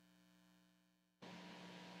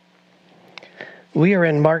We are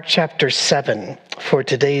in Mark chapter 7 for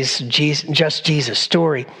today's Just Jesus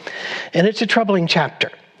story, and it's a troubling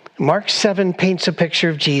chapter. Mark 7 paints a picture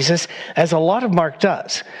of Jesus, as a lot of Mark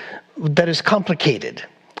does, that is complicated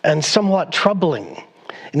and somewhat troubling.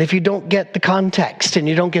 And if you don't get the context and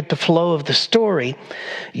you don't get the flow of the story,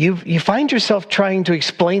 you find yourself trying to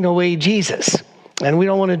explain away Jesus, and we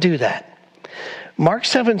don't want to do that. Mark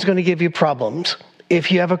 7 is going to give you problems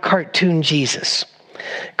if you have a cartoon Jesus.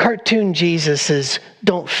 Cartoon Jesuses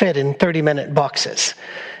don't fit in 30-minute boxes.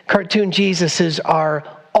 Cartoon Jesuses are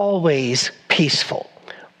always peaceful,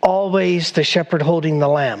 always the shepherd holding the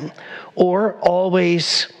lamb, or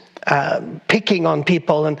always picking on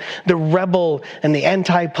people, and the rebel and the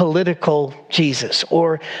anti-political Jesus,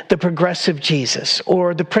 or the progressive Jesus,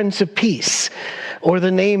 or the Prince of Peace, or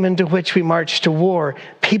the name into which we march to war.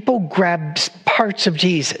 People grab parts of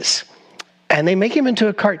Jesus and they make him into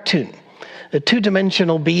a cartoon, a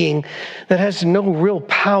two-dimensional being that has no real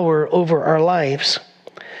power over our lives.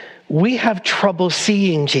 We have trouble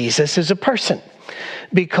seeing Jesus as a person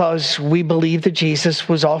because we believe that Jesus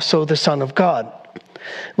was also the Son of God.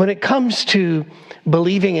 When it comes to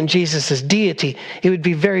believing in Jesus' deity, it would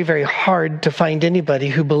be very, very hard to find anybody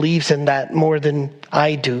who believes in that more than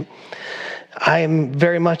I do. I am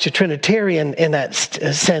very much a Trinitarian in that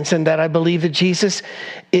sense, in that I believe that Jesus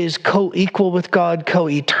is co-equal with God,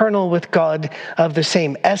 co-eternal with God, of the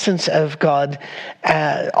same essence of God.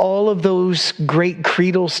 All of those great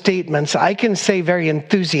creedal statements I can say very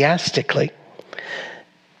enthusiastically.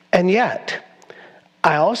 And yet,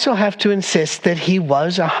 I also have to insist that he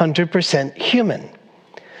was 100% human.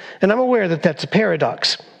 And I'm aware that that's a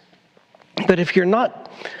paradox. But if you're not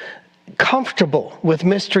comfortable with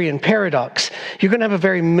mystery and paradox, you're going to have a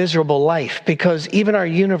very miserable life, because even our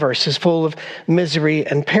universe is full of mystery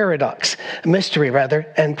and paradox.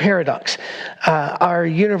 Our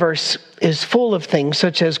universe is full of things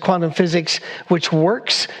such as quantum physics, which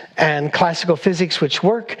works, and classical physics, which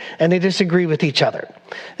work, and they disagree with each other.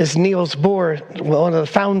 As Niels Bohr, one of the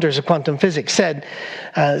founders of quantum physics, said,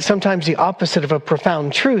 sometimes the opposite of a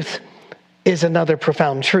profound truth is another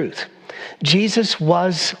profound truth. Jesus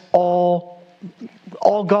was all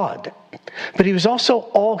God, but he was also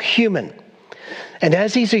all human. And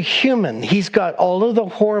as he's a human, he's got all of the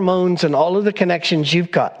hormones and all of the connections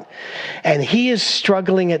you've got. And he is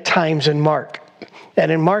struggling at times in Mark.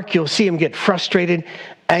 And in Mark, you'll see him get frustrated,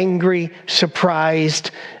 angry,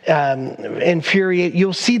 surprised, infuriated.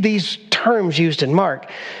 You'll see these terms used in Mark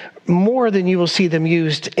more than you will see them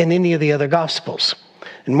used in any of the other Gospels.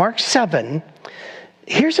 In Mark 7,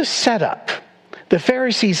 here's a setup. The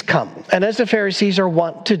Pharisees come, and as the Pharisees are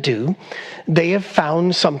wont to do, they have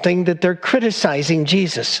found something that they're criticizing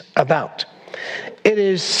Jesus about. It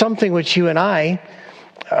is something which you and I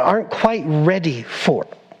aren't quite ready for.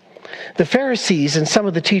 The Pharisees and some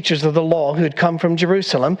of the teachers of the law who had come from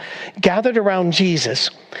Jerusalem gathered around Jesus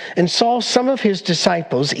and saw some of his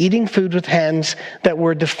disciples eating food with hands that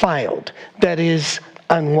were defiled, that is,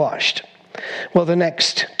 unwashed. Well, the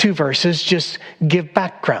next two verses just give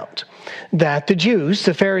background. That the Jews,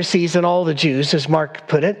 the Pharisees and all the Jews, as Mark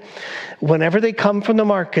put it, whenever they come from the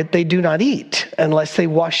market, they do not eat unless they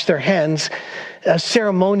wash their hands, a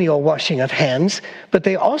ceremonial washing of hands, but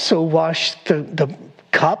they also wash the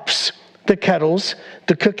cups, the kettles,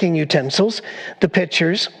 the cooking utensils, the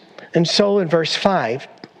pitchers. And so in verse 5,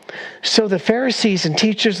 so the Pharisees and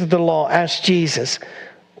teachers of the law asked Jesus,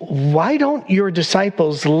 why don't your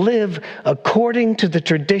disciples live according to the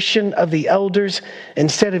tradition of the elders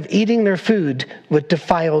instead of eating their food with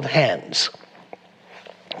defiled hands?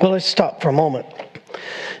 Well, let's stop for a moment.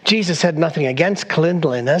 Jesus had nothing against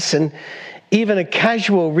cleanliness, and even a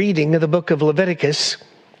casual reading of the book of Leviticus,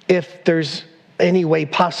 if there's any way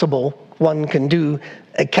possible one can do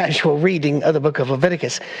a casual reading of the book of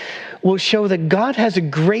Leviticus, will show that God has a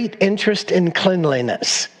great interest in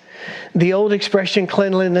cleanliness. The old expression,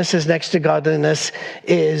 cleanliness is next to godliness,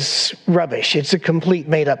 is rubbish. It's a complete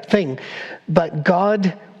made-up thing. But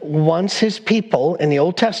God wants his people in the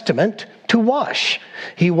Old Testament to wash.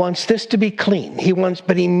 He wants this to be clean.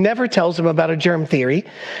 But he never tells them about a germ theory,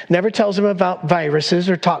 never tells them about viruses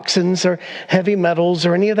or toxins or heavy metals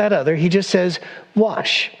or any of that other. He just says,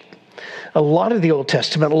 wash. A lot of the Old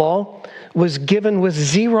Testament law was given with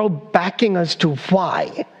zero backing as to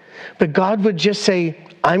why. But God would just say,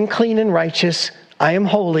 I'm clean and righteous, I am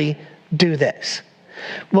holy, do this.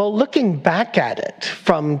 Well, looking back at it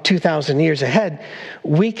from 2,000 years ahead,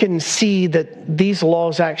 we can see that these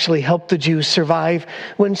laws actually helped the Jews survive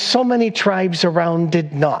when so many tribes around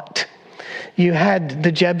did not. You had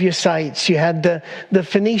the Jebusites, you had the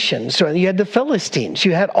Phoenicians, you had the Philistines,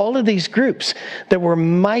 you had all of these groups that were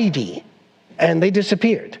mighty and they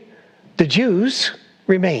disappeared. The Jews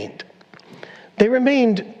remained. They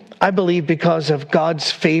remained, I believe, because of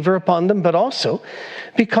God's favor upon them, but also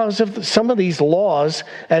because of some of these laws,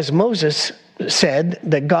 as Moses said,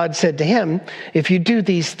 that God said to him, if you do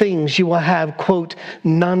these things, you will have, quote,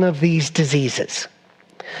 none of these diseases.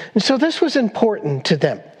 And so this was important to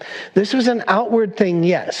them. This was an outward thing,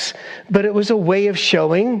 yes, but it was a way of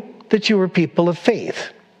showing that you were people of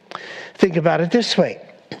faith. Think about it this way.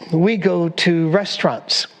 We go to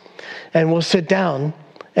restaurants and we'll sit down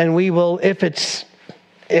and we will,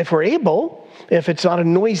 if we're able, if it's not a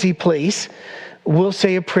noisy place, we'll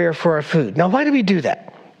say a prayer for our food. Now, why do we do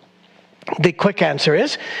that? The quick answer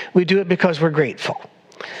is we do it because we're grateful.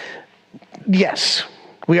 Yes,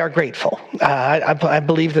 we are grateful. I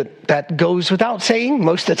believe that goes without saying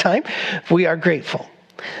most of the time. We are grateful.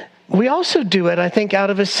 We also do it, I think, out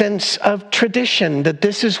of a sense of tradition, that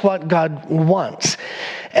this is what God wants.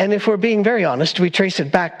 And if we're being very honest, we trace it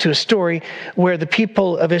back to a story where the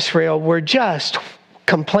people of Israel were just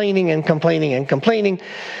complaining and complaining and complaining.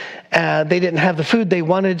 They didn't have the food they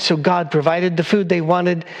wanted, so God provided the food they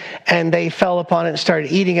wanted, and they fell upon it and started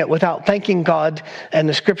eating it without thanking God. And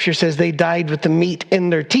the scripture says they died with the meat in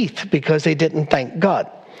their teeth because they didn't thank God.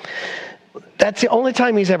 That's the only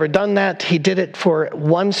time he's ever done that. He did it for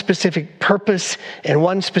one specific purpose in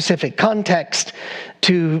one specific context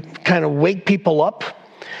to kind of wake people up.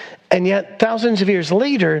 And yet, thousands of years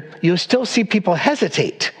later, you'll still see people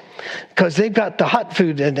hesitate because they've got the hot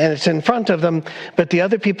food and it's in front of them, but the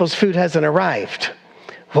other people's food hasn't arrived.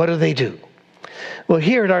 What do? Well,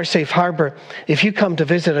 here at our Safe Harbor, if you come to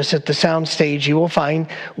visit us at the sound stage, you will find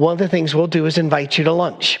one of the things we'll do is invite you to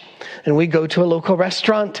lunch. And we go to a local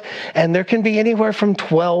restaurant, and there can be anywhere from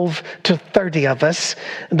 12 to 30 of us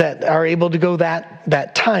that are able to go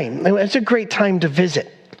that time. And it's a great time to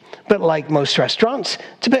visit. But like most restaurants,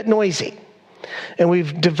 it's a bit noisy. And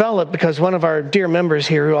we've developed, because one of our dear members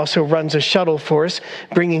here who also runs a shuttle for us,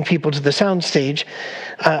 bringing people to the sound stage,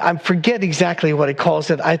 I forget exactly what he calls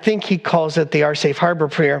it. I think he calls it the Our Safe Harbor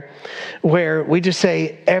prayer, where we just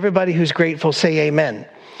say, everybody who's grateful, say amen.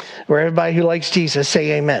 Or everybody who likes Jesus,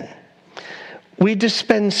 say amen. We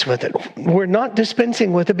dispense with it. We're not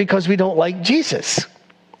dispensing with it because we don't like Jesus.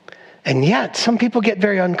 And yet, some people get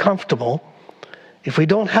very uncomfortable if we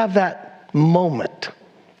don't have that moment.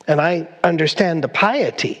 And I understand the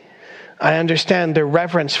piety. I understand the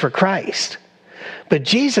reverence for Christ. But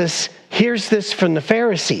Jesus hears this from the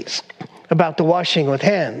Pharisees about the washing with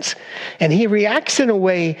hands. And he reacts in a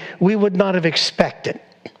way we would not have expected.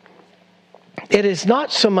 It is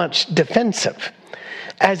not so much defensive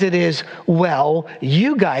as it is, well,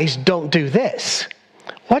 you guys don't do this.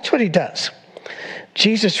 Watch what he does.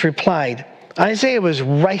 Jesus replied, Isaiah was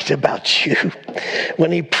right about you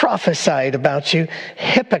when he prophesied about you,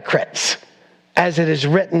 hypocrites. As it is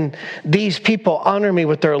written, these people honor me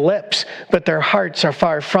with their lips, but their hearts are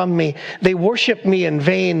far from me. They worship me in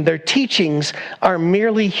vain. Their teachings are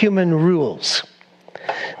merely human rules.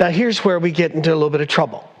 Now here's where we get into a little bit of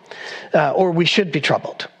trouble. Or we should be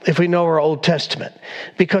troubled if we know our Old Testament.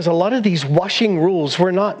 Because a lot of these washing rules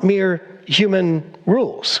were not mere human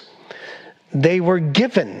rules. They were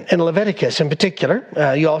given in Leviticus in particular.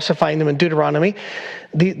 You also find them in Deuteronomy.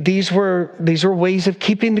 These were ways of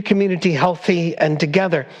keeping the community healthy and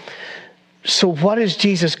together. So what is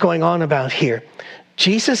Jesus going on about here?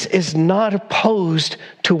 Jesus is not opposed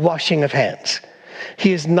to washing of hands.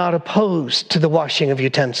 He is not opposed to the washing of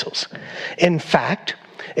utensils. In fact,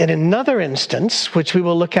 in another instance, which we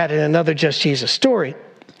will look at in another Just Jesus story,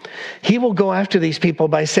 he will go after these people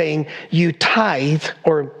by saying, you tithe,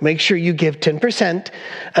 or make sure you give 10%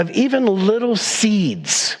 of even little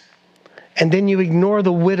seeds. And then you ignore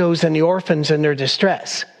the widows and the orphans in their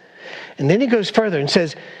distress. And then he goes further and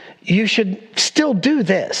says, you should still do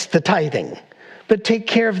this, the tithing, but take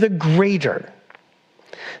care of the greater.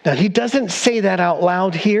 Now, he doesn't say that out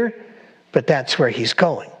loud here, but that's where he's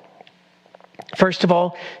going. First of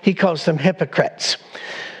all, he calls them hypocrites.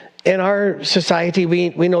 In our society, we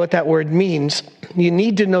know what that word means. You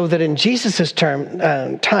need to know that in Jesus'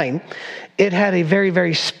 time, it had a very,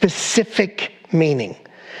 very specific meaning.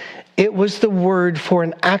 It was the word for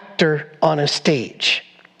an actor on a stage.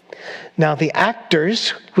 Now, the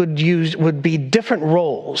actors would be different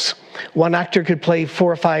roles. One actor could play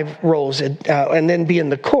 4 or 5 roles and then be in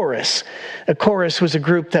the chorus. A chorus was a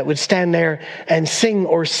group that would stand there and sing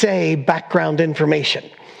or say background information.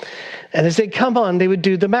 And as they come on, they would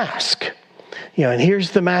do the mask. And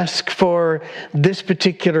here's the mask for this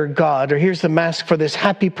particular god, or here's the mask for this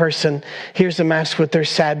happy person, here's the mask with their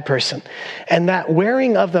sad person. And that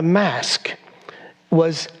wearing of the mask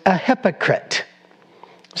was a hypocrite.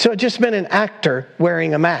 So it just meant an actor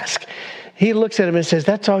wearing a mask. He looks at him and says,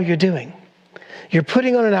 that's all you're doing. You're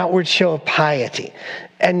putting on an outward show of piety.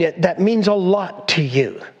 And yet that means a lot to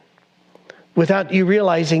you. Without you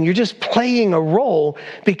realizing you're just playing a role,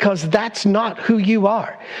 because that's not who you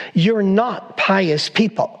are. You're not pious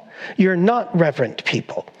people. You're not reverent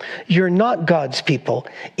people. You're not God's people,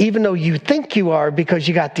 even though you think you are, because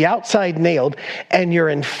you got the outside nailed and you're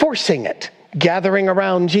enforcing it, gathering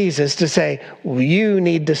around Jesus to say, well, you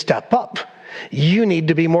need to step up. You need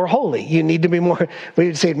to be more holy. You need to be more, we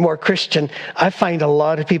would say, more Christian. I find a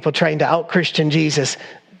lot of people trying to out-Christian Jesus.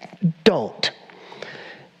 Don't.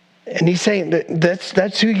 And he's saying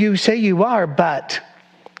that's who you say you are, but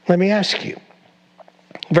let me ask you.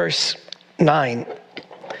 Verse 9,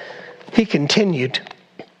 he continued.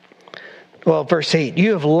 Well, verse 8,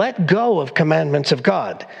 you have let go of commandments of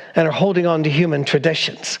God and are holding on to human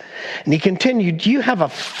traditions. And he continued, you have a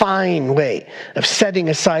fine way of setting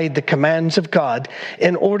aside the commands of God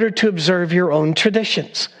in order to observe your own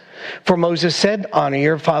traditions. For Moses said, honor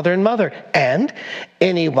your father and mother, and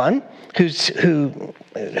anyone who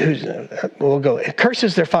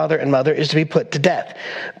curses their father and mother is to be put to death.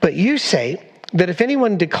 But you say that if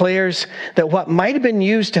anyone declares that what might have been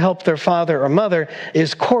used to help their father or mother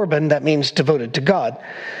is korban, that means devoted to God,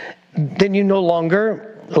 then you no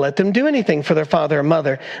longer let them do anything for their father or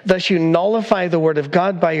mother. Thus you nullify the word of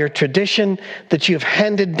God by your tradition that you have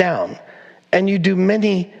handed down, and you do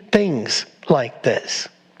many things like this.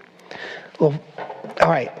 Well, all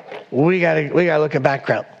right, we gotta look at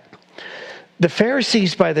background. The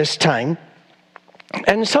Pharisees by this time,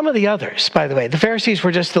 and some of the others, by the way, the Pharisees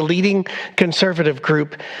were just the leading conservative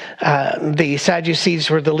group. The Sadducees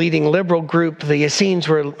were the leading liberal group. The Essenes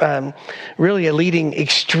were really a leading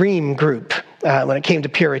extreme group when it came to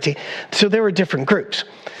purity. So there were different groups.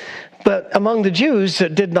 But among the Jews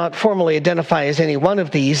that did not formally identify as any one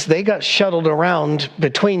of these, they got shuttled around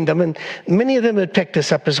between them, and many of them had picked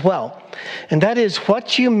this up as well. And that is,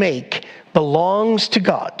 what you make belongs to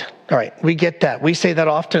God. All right, we get that. We say that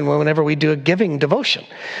often whenever we do a giving devotion.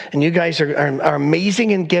 And you guys are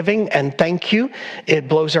amazing in giving, and thank you. It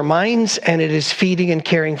blows our minds, and it is feeding and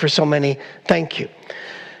caring for so many. Thank you.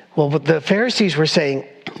 Well, the Pharisees were saying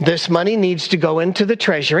this money needs to go into the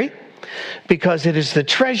treasury, because it is the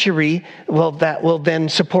treasury that will then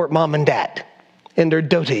support mom and dad in their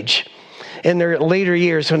dotage, in their later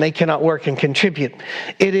years when they cannot work and contribute.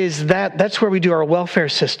 It is that's where we do our welfare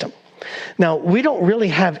system. Now, we don't really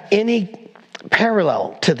have any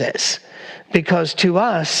parallel to this, because to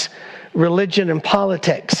us, religion and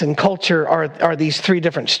politics and culture are these three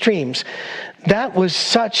different streams. That was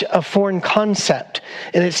such a foreign concept,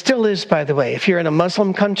 and it still is, by the way. If you're in a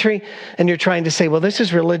Muslim country and you're trying to say, well, this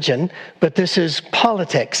is religion, but this is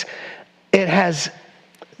politics,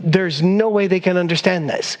 there's no way they can understand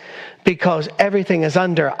this, because everything is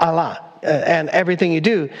under Allah. And everything you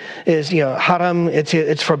do is, haram,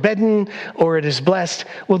 it's forbidden, or it is blessed.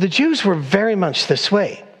 Well, the Jews were very much this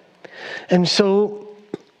way. And so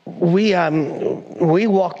we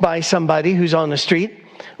walk by somebody who's on the street,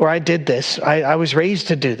 or I did this, I was raised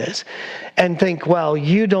to do this, and think, well,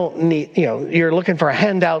 you don't need, you're looking for a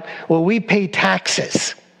handout. Well, we pay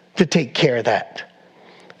taxes to take care of that.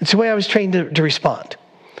 It's the way I was trained to respond.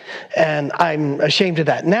 And I'm ashamed of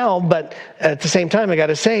that now, but at the same time, I got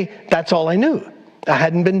to say, that's all I knew. I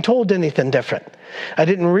hadn't been told anything different. I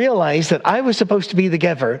didn't realize that I was supposed to be the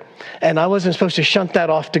giver, and I wasn't supposed to shunt that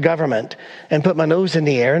off to government and put my nose in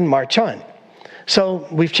the air and march on. So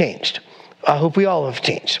we've changed. I hope we all have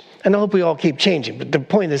changed. And I hope we all keep changing. But the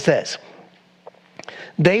point is this.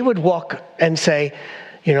 They would walk and say,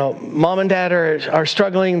 mom and dad are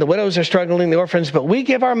struggling, the widows are struggling, the orphans, but we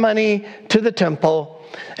give our money to the temple,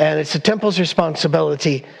 and it's the temple's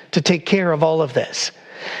responsibility to take care of all of this.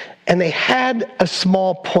 And they had a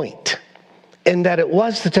small point in that it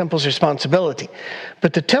was the temple's responsibility.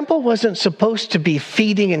 But the temple wasn't supposed to be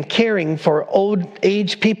feeding and caring for old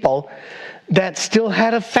age people that still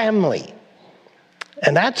had a family.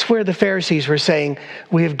 And that's where the Pharisees were saying,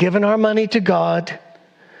 we have given our money to God,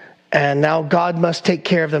 and now God must take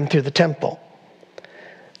care of them through the temple.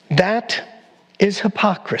 That is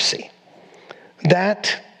hypocrisy.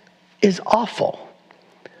 That is awful.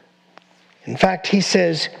 In fact, he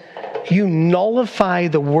says, you nullify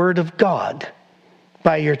the word of God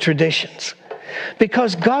by your traditions.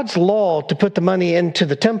 Because God's law to put the money into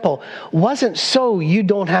the temple wasn't so you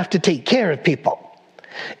don't have to take care of people.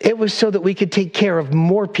 It was so that we could take care of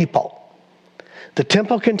more people. The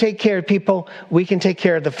temple can take care of people. We can take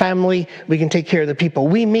care of the family. We can take care of the people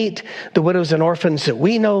we meet, the widows and orphans that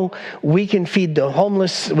we know. We can feed the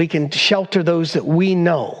homeless. We can shelter those that we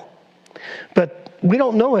know. But we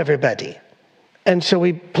don't know everybody. And so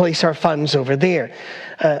we place our funds over there.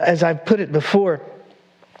 As I've put it before,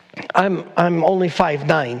 I'm only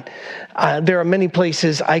 5'9". There are many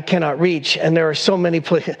places I cannot reach, and there are so many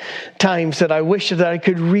times that I wish that I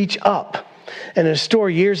could reach up. In a store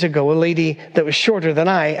years ago, a lady that was shorter than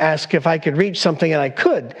I asked if I could reach something, and I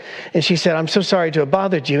could. And she said, "I'm so sorry to have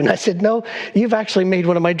bothered you." And I said, "No, you've actually made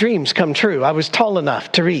one of my dreams come true. I was tall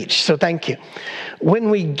enough to reach, so thank you." When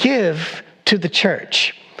we give to the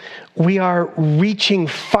church, we are reaching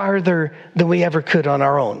farther than we ever could on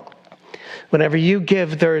our own. Whenever you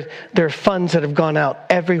give, there are funds that have gone out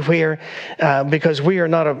everywhere because we're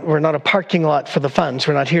not a parking lot for the funds.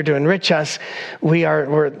 We're not here to enrich us. We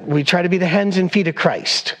try to be the hands and feet of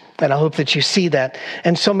Christ. And I hope that you see that.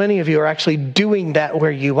 And so many of you are actually doing that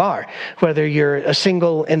where you are, whether you're a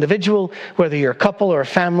single individual, whether you're a couple or a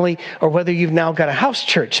family, or whether you've now got a house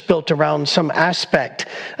church built around some aspect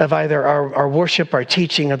of either our worship, our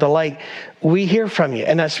teaching, or the like. We hear from you,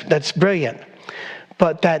 and that's brilliant.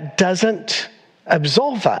 But that doesn't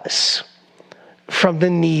absolve us from the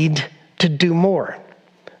need to do more.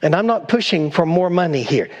 And I'm not pushing for more money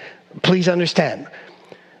here. Please understand.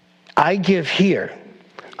 I give here.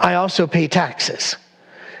 I also pay taxes.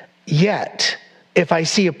 Yet, if I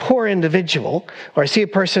see a poor individual, or I see a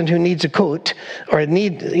person who needs a coat, or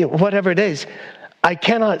whatever it is, I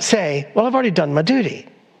cannot say, "Well, I've already done my duty.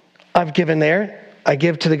 I've given there. I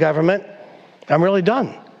give to the government. I'm really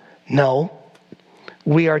done." No.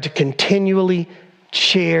 We are to continually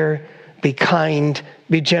share, be kind,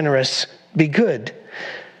 be generous, be good.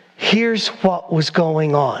 Here's what was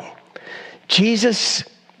going on. Jesus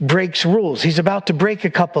breaks rules. He's about to break a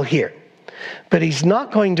couple here. But he's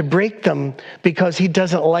not going to break them because he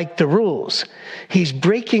doesn't like the rules. He's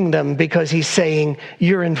breaking them because he's saying,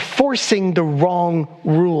 you're enforcing the wrong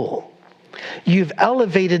rule. You've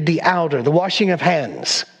elevated the outer, the washing of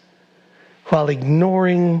hands, while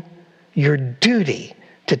ignoring your duty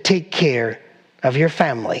to take care of your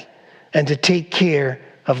family and to take care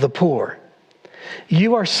of the poor.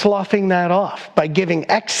 You are sloughing that off by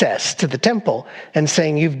giving excess to the temple and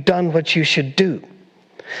saying you've done what you should do.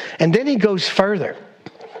 And then he goes further.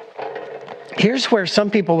 Here's where some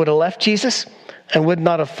people would have left Jesus and would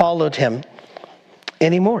not have followed him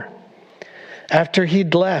anymore. After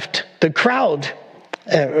he'd left, the crowd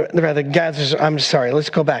gathers, let's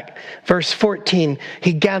go back. Verse 14,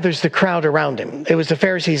 he gathers the crowd around him. It was the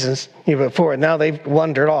Pharisees before, now they've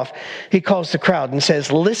wandered off. He calls the crowd and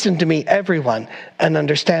says, "Listen to me, everyone, and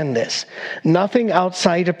understand this. Nothing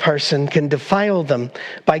outside a person can defile them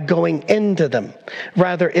by going into them.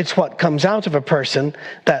 Rather, it's what comes out of a person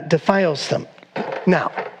that defiles them."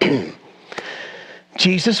 Now,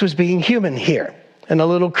 Jesus was being human here, and a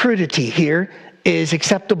little crudity here is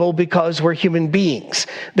acceptable because we're human beings.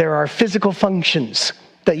 There are physical functions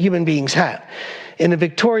that human beings have. In the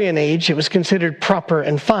Victorian age, it was considered proper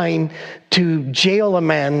and fine to jail a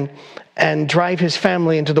man and drive his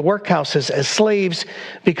family into the workhouses as slaves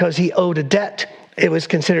because he owed a debt. It was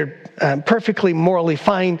considered perfectly morally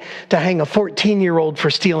fine to hang a 14-year-old for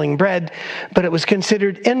stealing bread, but it was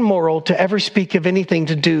considered immoral to ever speak of anything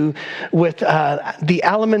to do with the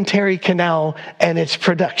alimentary canal and its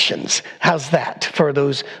productions. How's that for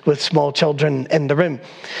those with small children in the room?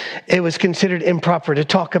 It was considered improper to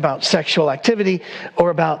talk about sexual activity or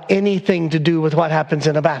about anything to do with what happens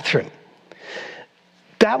in a bathroom.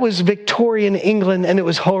 That was Victorian England, and it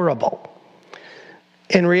was horrible.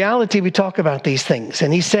 In reality, we talk about these things,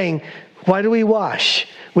 and he's saying, why do we wash?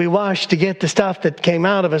 We wash to get the stuff that came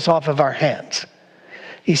out of us off of our hands.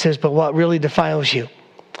 He says, but what really defiles you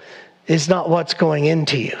is not what's going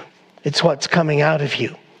into you. It's what's coming out of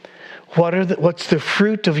you. What's the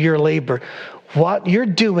fruit of your labor? What you're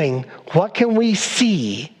doing, what can we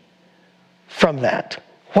see from that?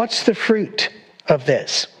 What's the fruit of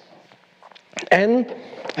this? And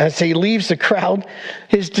as he leaves the crowd,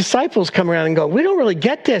 his disciples come around and go, we don't really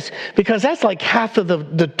get this because that's like half of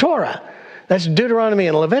the Torah. That's Deuteronomy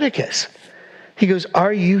and Leviticus. He goes,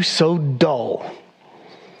 are you so dull?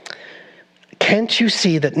 Can't you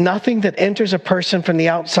see that nothing that enters a person from the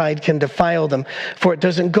outside can defile them, for it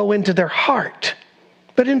doesn't go into their heart,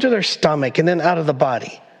 but into their stomach and then out of the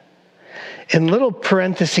body? In little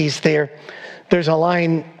parentheses there's a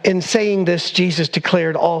line, in saying this, Jesus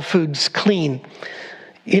declared all foods clean.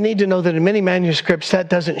 You need to know that in many manuscripts that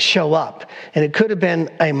doesn't show up. And it could have been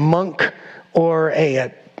a monk or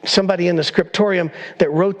somebody in the scriptorium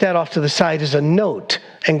that wrote that off to the side as a note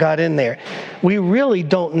and got in there. We really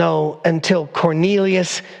don't know until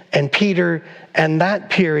Cornelius and Peter and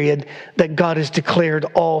that period that God has declared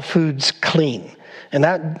all foods clean. And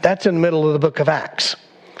that's in the middle of the book of Acts.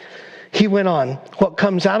 He went on, what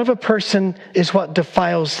comes out of a person is what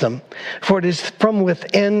defiles them. For it is from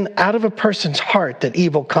within, out of a person's heart, that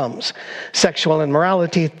evil comes. Sexual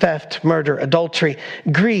immorality, theft, murder, adultery,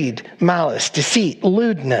 greed, malice, deceit,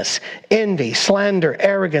 lewdness, envy, slander,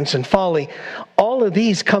 arrogance, and folly. All of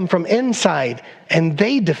these come from inside, and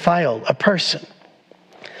they defile a person.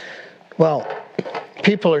 Well,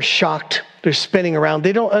 people are shocked. They're spinning around.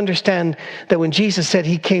 They don't understand that when Jesus said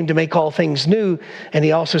he came to make all things new, and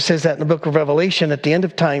he also says that in the book of Revelation at the end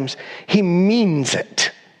of times, he means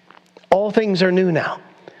it. All things are new now.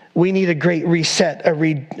 We need a great reset,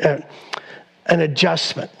 an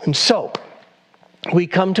adjustment. And so, we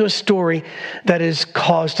come to a story that has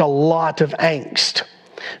caused a lot of angst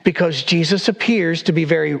because Jesus appears to be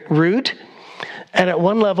very rude, and at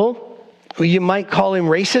one level, you might call him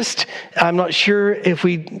racist. I'm not sure if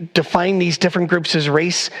we define these different groups as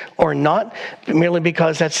race or not, merely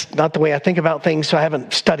because that's not the way I think about things, so I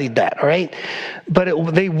haven't studied that, all right?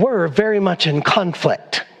 But they were very much in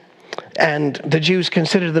conflict, and the Jews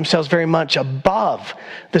considered themselves very much above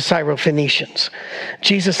the Syrophoenicians.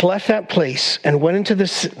 Jesus left that place and went into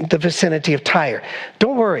the vicinity of Tyre.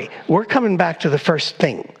 Don't worry, we're coming back to the first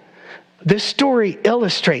thing. This story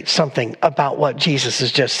illustrates something about what Jesus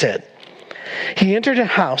has just said. He entered a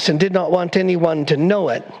house and did not want anyone to know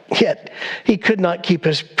it, yet he could not keep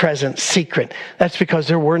his presence secret. That's because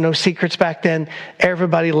there were no secrets back then.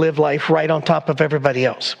 Everybody lived life right on top of everybody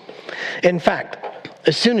else. In fact,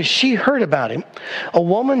 as soon as she heard about him, a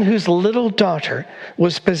woman whose little daughter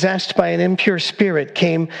was possessed by an impure spirit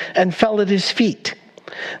came and fell at his feet.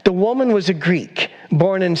 The woman was a Greek,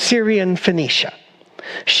 born in Syrian Phoenicia.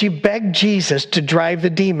 She begged Jesus to drive the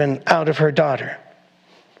demon out of her daughter.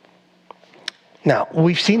 Now,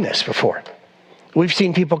 we've seen this before. We've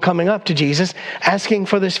seen people coming up to Jesus asking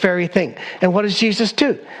for this very thing. And what does Jesus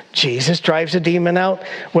do? Jesus drives a demon out,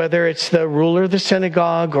 whether it's the ruler of the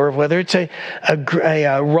synagogue or whether it's a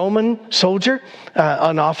Roman soldier,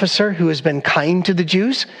 an officer who has been kind to the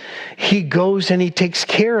Jews. He goes and he takes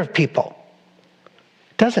care of people.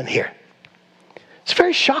 Doesn't he? It's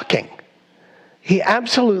very shocking. He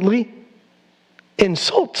absolutely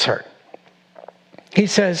insults her. He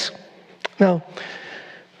says, no,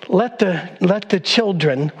 let the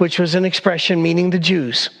children, which was an expression meaning the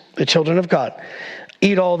Jews, the children of God,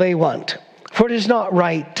 eat all they want. For it is not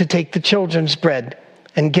right to take the children's bread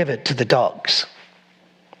and give it to the dogs.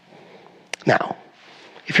 Now,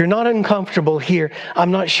 if you're not uncomfortable here, I'm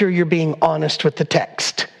not sure you're being honest with the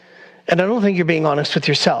text. And I don't think you're being honest with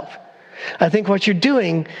yourself. I think what you're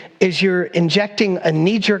doing is you're injecting a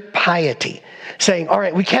knee-jerk piety, saying, all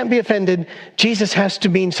right, we can't be offended. Jesus has to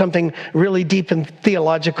mean something really deep and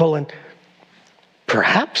theological, and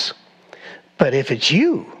perhaps. But if it's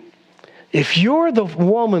you, if you're the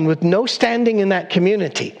woman with no standing in that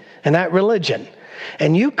community and that religion,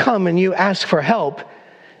 and you come and you ask for help,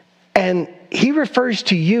 and he refers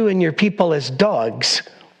to you and your people as dogs,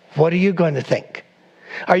 what are you going to think?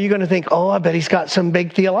 Are you going to think, oh, I bet he's got some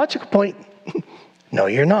big theological point? No,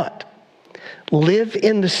 you're not. Live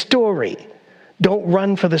in the story. Don't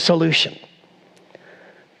run for the solution.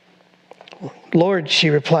 Lord, she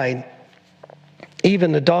replied,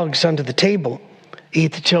 even the dogs under the table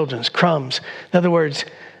eat the children's crumbs. In other words,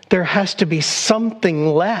 there has to be something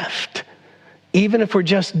left. Even if we're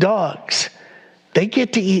just dogs, they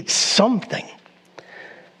get to eat something.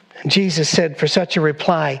 And Jesus said, for such a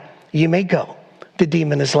reply, you may go. The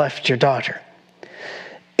demon has left your daughter.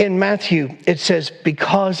 In Matthew, it says,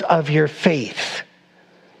 because of your faith,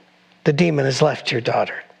 the demon has left your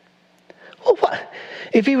daughter. Well, what?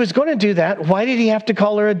 If he was going to do that, why did he have to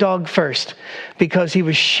call her a dog first? Because he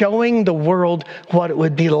was showing the world what it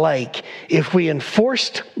would be like if we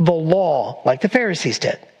enforced the law, like the Pharisees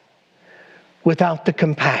did, without the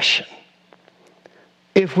compassion.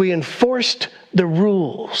 If we enforced the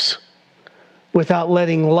rules without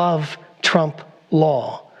letting love trump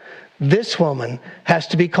law. This woman has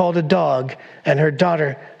to be called a dog, and her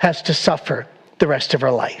daughter has to suffer the rest of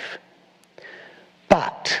her life.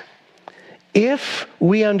 But if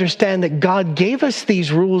we understand that God gave us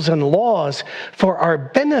these rules and laws for our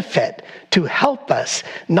benefit, to help us,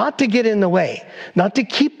 not to get in the way, not to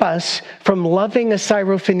keep us from loving a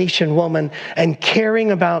Syrophoenician woman and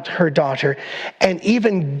caring about her daughter, and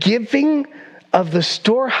even giving of the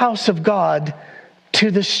storehouse of God to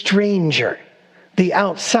the stranger, the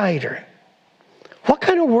outsider. What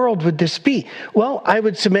kind of world would this be? Well, I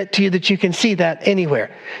would submit to you that you can see that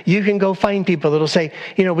anywhere. You can go find people that'll say,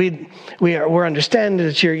 you know, we're understanding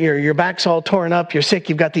that your back's all torn up, you're sick,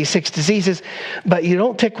 you've got these 6 diseases, but you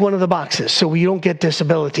don't tick one of the boxes, so you don't get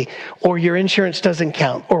disability, or your insurance doesn't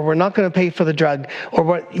count, or we're not going to pay for the drug, or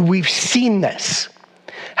what. We've seen this.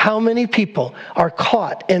 How many people are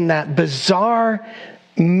caught in that bizarre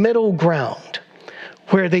middle ground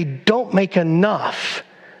where they don't make enough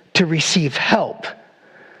to receive help?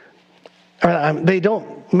 Or, they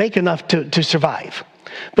don't make enough to survive,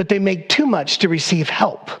 but they make too much to receive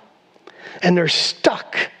help. And they're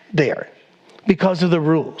stuck there because of the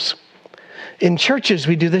rules. In churches,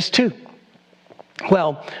 we do this too.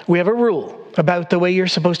 Well, we have a rule about the way you're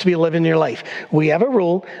supposed to be living your life. We have a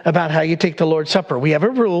rule about how you take the Lord's Supper. We have a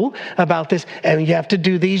rule about this, and you have to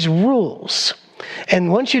do these rules.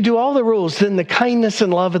 And once you do all the rules, then the kindness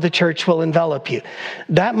and love of the church will envelop you.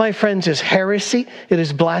 That, my friends, is heresy. It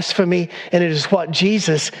is blasphemy. And it is what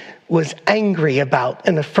Jesus was angry about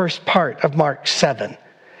in the first part of Mark 7.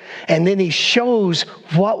 And then he shows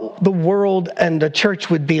what the world and the church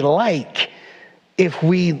would be like if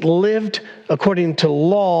we lived according to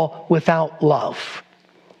law without love.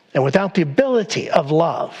 And without the ability of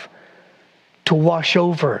love to wash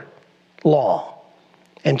over law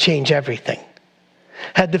and change everything.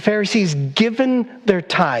 Had the Pharisees given their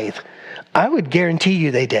tithe, I would guarantee you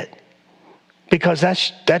they did. Because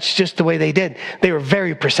that's just the way they did. They were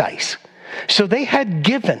very precise. So they had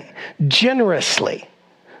given generously.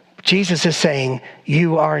 Jesus is saying,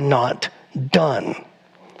 you are not done.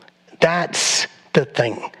 That's the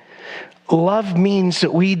thing. Love means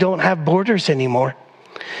that we don't have borders anymore.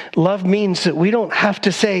 Love means that we don't have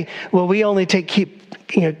to say, well, we only take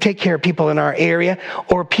care of people in our area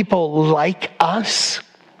or people like us.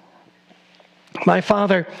 My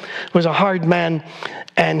father was a hard man,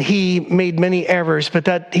 and he made many errors,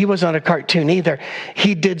 but he was not a cartoon either.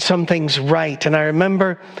 He did some things right. And I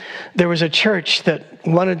remember there was a church that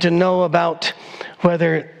wanted to know about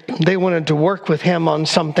whether they wanted to work with him on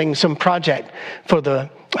some project for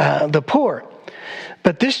the poor.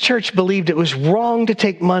 But this church believed it was wrong to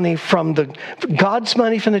take money from God's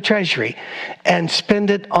money from the treasury and spend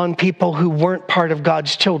it on people who weren't part of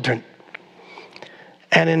God's children.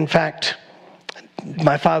 And in fact,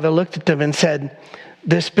 my father looked at them and said,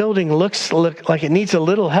 this building looks like it needs a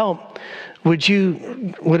little help. Would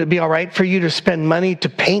it be all right for you to spend money to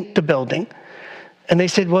paint the building? And they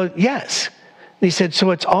said, well, yes. And he said, so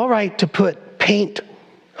it's all right to put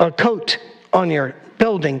a coat on your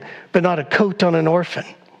building, but not a coat on an orphan.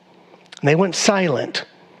 And they went silent.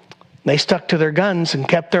 They stuck to their guns and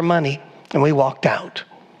kept their money, and we walked out.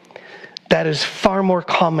 That is far more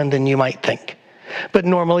common than you might think. But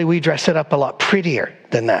normally we dress it up a lot prettier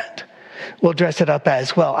than that. We'll dress it up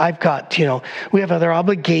as, well, we have other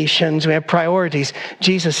obligations, we have priorities.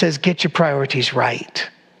 Jesus says, get your priorities right.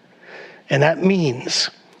 And that means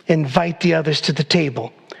invite the others to the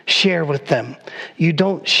table. Share with them. You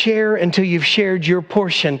don't share until you've shared your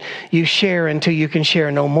portion. You share until you can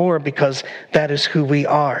share no more, because that is who we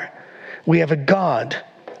are. We have a God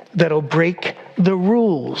that'll break the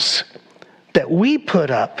rules that we put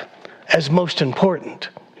up as most important.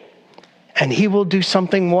 And he will do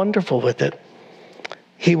something wonderful with it.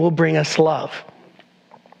 He will bring us love.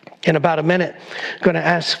 In about a minute, I'm going to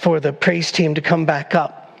ask for the praise team to come back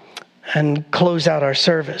up and close out our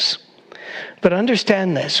service. But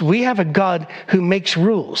understand this, we have a God who makes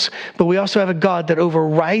rules, but we also have a God that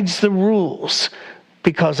overrides the rules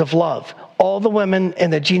because of love. All the women in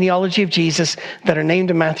the genealogy of Jesus that are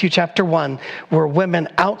named in Matthew chapter 1 were women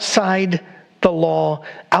outside the law,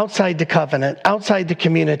 outside the covenant, outside the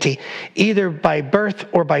community, either by birth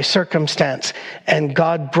or by circumstance, and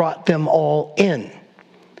God brought them all in.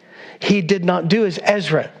 He did not do as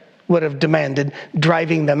Ezra would have demanded,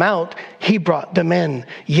 driving them out. He brought them in.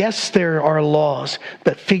 Yes, there are laws,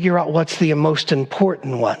 but figure out what's the most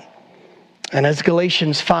important one. And as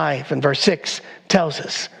Galatians 5 and verse 6 tells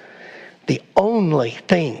us, the only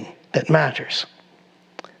thing that matters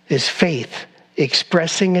is faith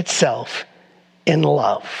expressing itself in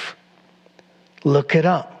love. Look it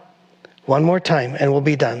up. One more time and we'll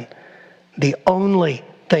be done. The only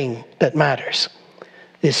thing that matters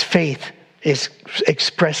is faith is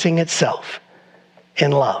expressing itself in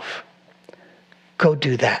love. Go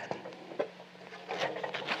do that.